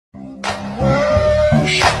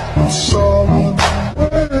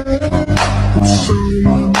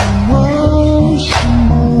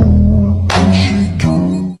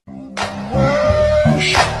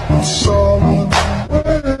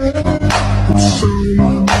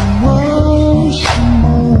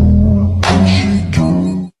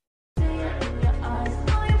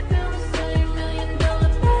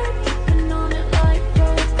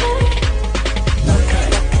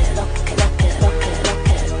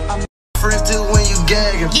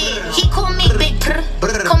Yeah, he call me big purr.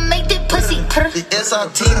 Come make that pussy purr. The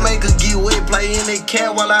SRT make a get wet, play in that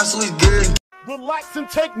cat while I switch gears. Relax and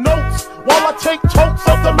take notes while I take totes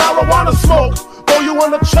of the marijuana smoke. Throw you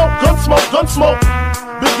in a choke, gun smoke.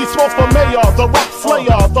 Biggie Smalls for mayor, the rap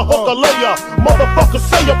slayer, the hooker layer. Motherfucker,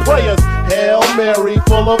 say your prayers. Hail Mary,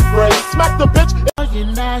 full of grace. Smack the bitch. You're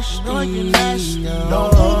nasty.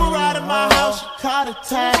 Don't Uber out of my house, call a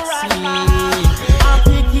taxi. I'm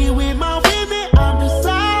picky with my women, I'm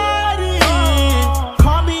deciding.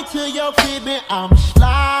 Call me to your crib and I'm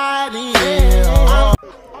sliding.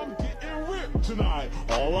 I'm getting ripped tonight.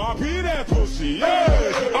 R.I.P. that pussy,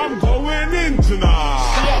 yeah. I'm going in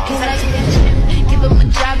tonight. Yeah, cause I give him a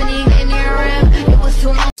job and he in your rim. It was too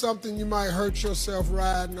long. Something you might hurt yourself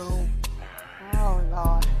riding on. Oh,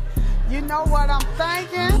 Lord. You know what I'm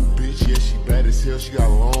thinking? Bitch, yeah, she bad as hell, she got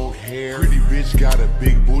long hair. Pretty bitch got a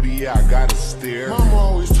big booty, yeah, I gotta stare. Mama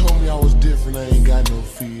always told me I was different, I ain't got no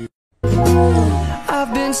fear.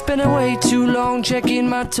 I've been spending way too long checking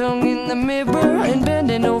my tongue in the mirror and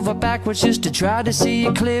bending over backwards just to try to see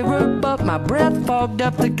it clearer. But my breath fogged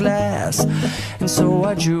up the glass, and so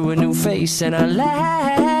I drew a new face and I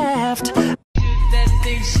laughed. That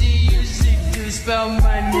thing she used to do, spell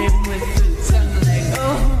my name with the tongue like,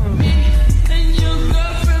 oh.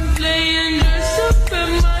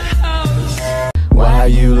 Why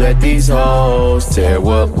you let these hoes tear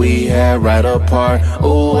what we had right apart?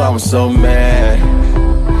 Ooh, I was so mad.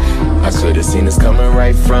 I could've seen this coming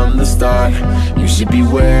right from the start. You should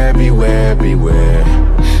beware, beware, beware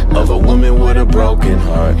of a woman with a broken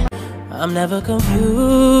heart. I'm never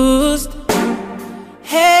confused.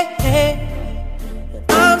 Hey, hey,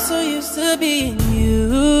 I'm so used to being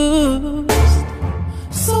used.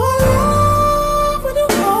 So I love when you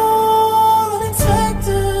call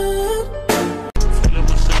unexpected.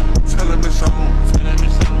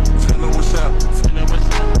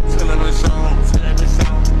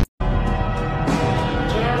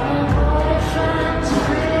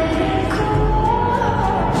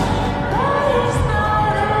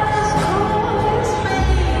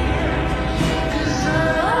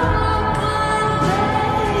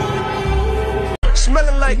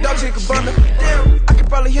 Smelling like dog chicken bunda. Damn, I could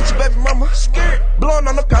probably hit your baby mama. Scared, blowing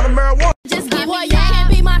on the pound of marijuana. Just give me you can't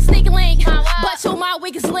be my sneak link, but you my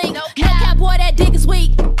weakest link. No cap, boy, that dick is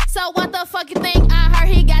weak. So what the fuck you think? I heard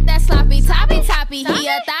he got that sloppy toppy. He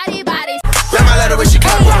a thotty body. Let my letter when she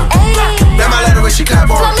clap on. Let my letter when she clap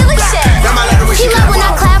on. Let my letter when she clap on. He love when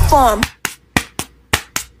I clap for him.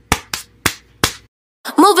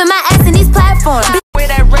 Moving my ass in these platforms. Wear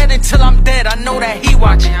that red until I'm dead, I know that he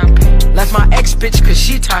watching. Left my ex bitch cause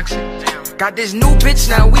she toxic. Got this new bitch,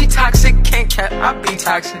 now we toxic. Can't cap, I be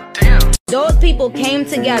toxic. Damn. Those people came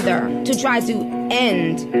together to try to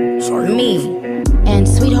end me. And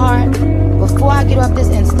sweetheart, before I get off this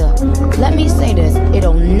Insta, let me say this,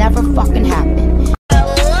 it'll never fucking happen.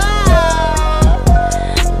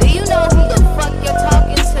 Do you know who the fuck you're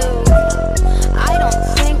talking to? I don't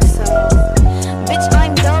think so. Bitch,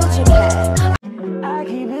 I'm Doja Cat. I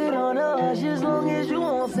keep it on the hush as long as you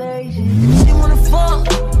won't say shit. She wanna fuck,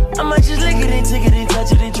 I might just lick it and take it and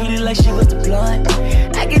touch it and treat it like she was the blunt.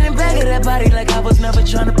 I get in back of that body like I was never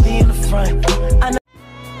trying to be in the front. I know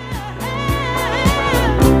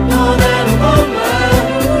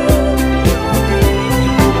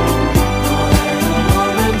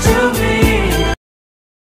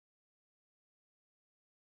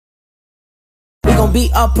be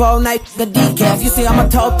up all night, the decaf. You say I'm a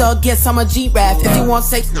tall thug, guess I'm a G-Rap. If you want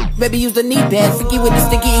sex, baby, use the knee pad. Sticky with the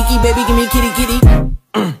sticky icky, baby, give me kitty.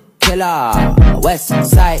 Killer, West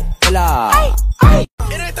Side killer.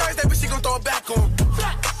 It ain't Thursday, but she gon' throw it back on.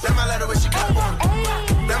 Let my letter when she clap on.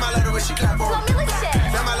 Let my letter when she clap on.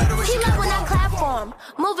 Let my letter when she clap on. He love when I clap for him.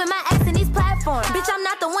 Moving my ass in these platforms. Bitch, I'm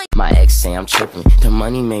not the one. My ex say I'm tripping. The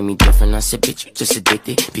money made me different. I said, bitch, you just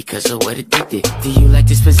addicted because of what it did. Do you like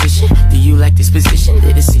this position? Do you like this position?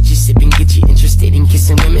 Let us sit you sipping, get you interested in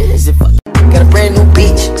kissing women. Is it fuck? Got a brand new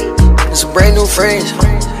beach and some brand new friends.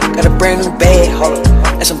 Got a brand new bag, hold up.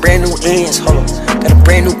 And some brand new ends, hold up. Got a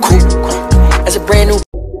brand new coupe. That's a brand new.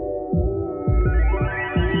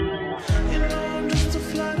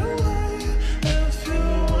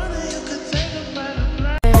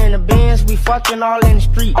 We fucking all in the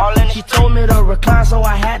street. She told me to recline, so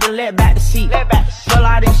I had to let back the seat. Pull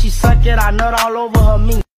out and she suck it, I nut all over her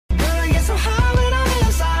meat. Girl, you're so high when I'm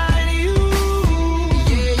inside of you.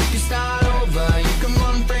 Yeah, you can start over.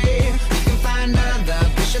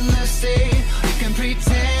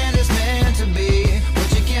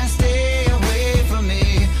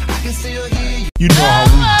 You know how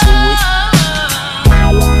we do it.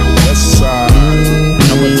 West side,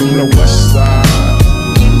 coming from the west side.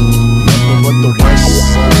 Nothing but the west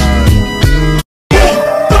side.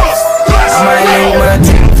 My little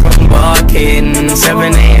team from walking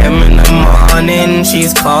 7 a.m. in the morning.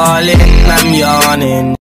 She's calling, I'm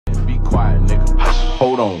yawning. Be quiet, nigga.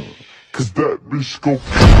 Hold on. Cause that bitch go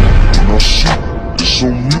and I shoot, it's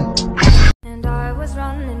on mute. And I was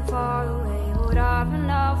running far away, would I run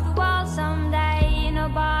off the wall someday?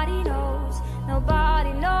 Nobody knows,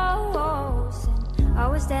 nobody knows. And I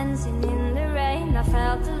was dancing in the rain, I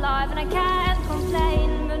felt alive and I can't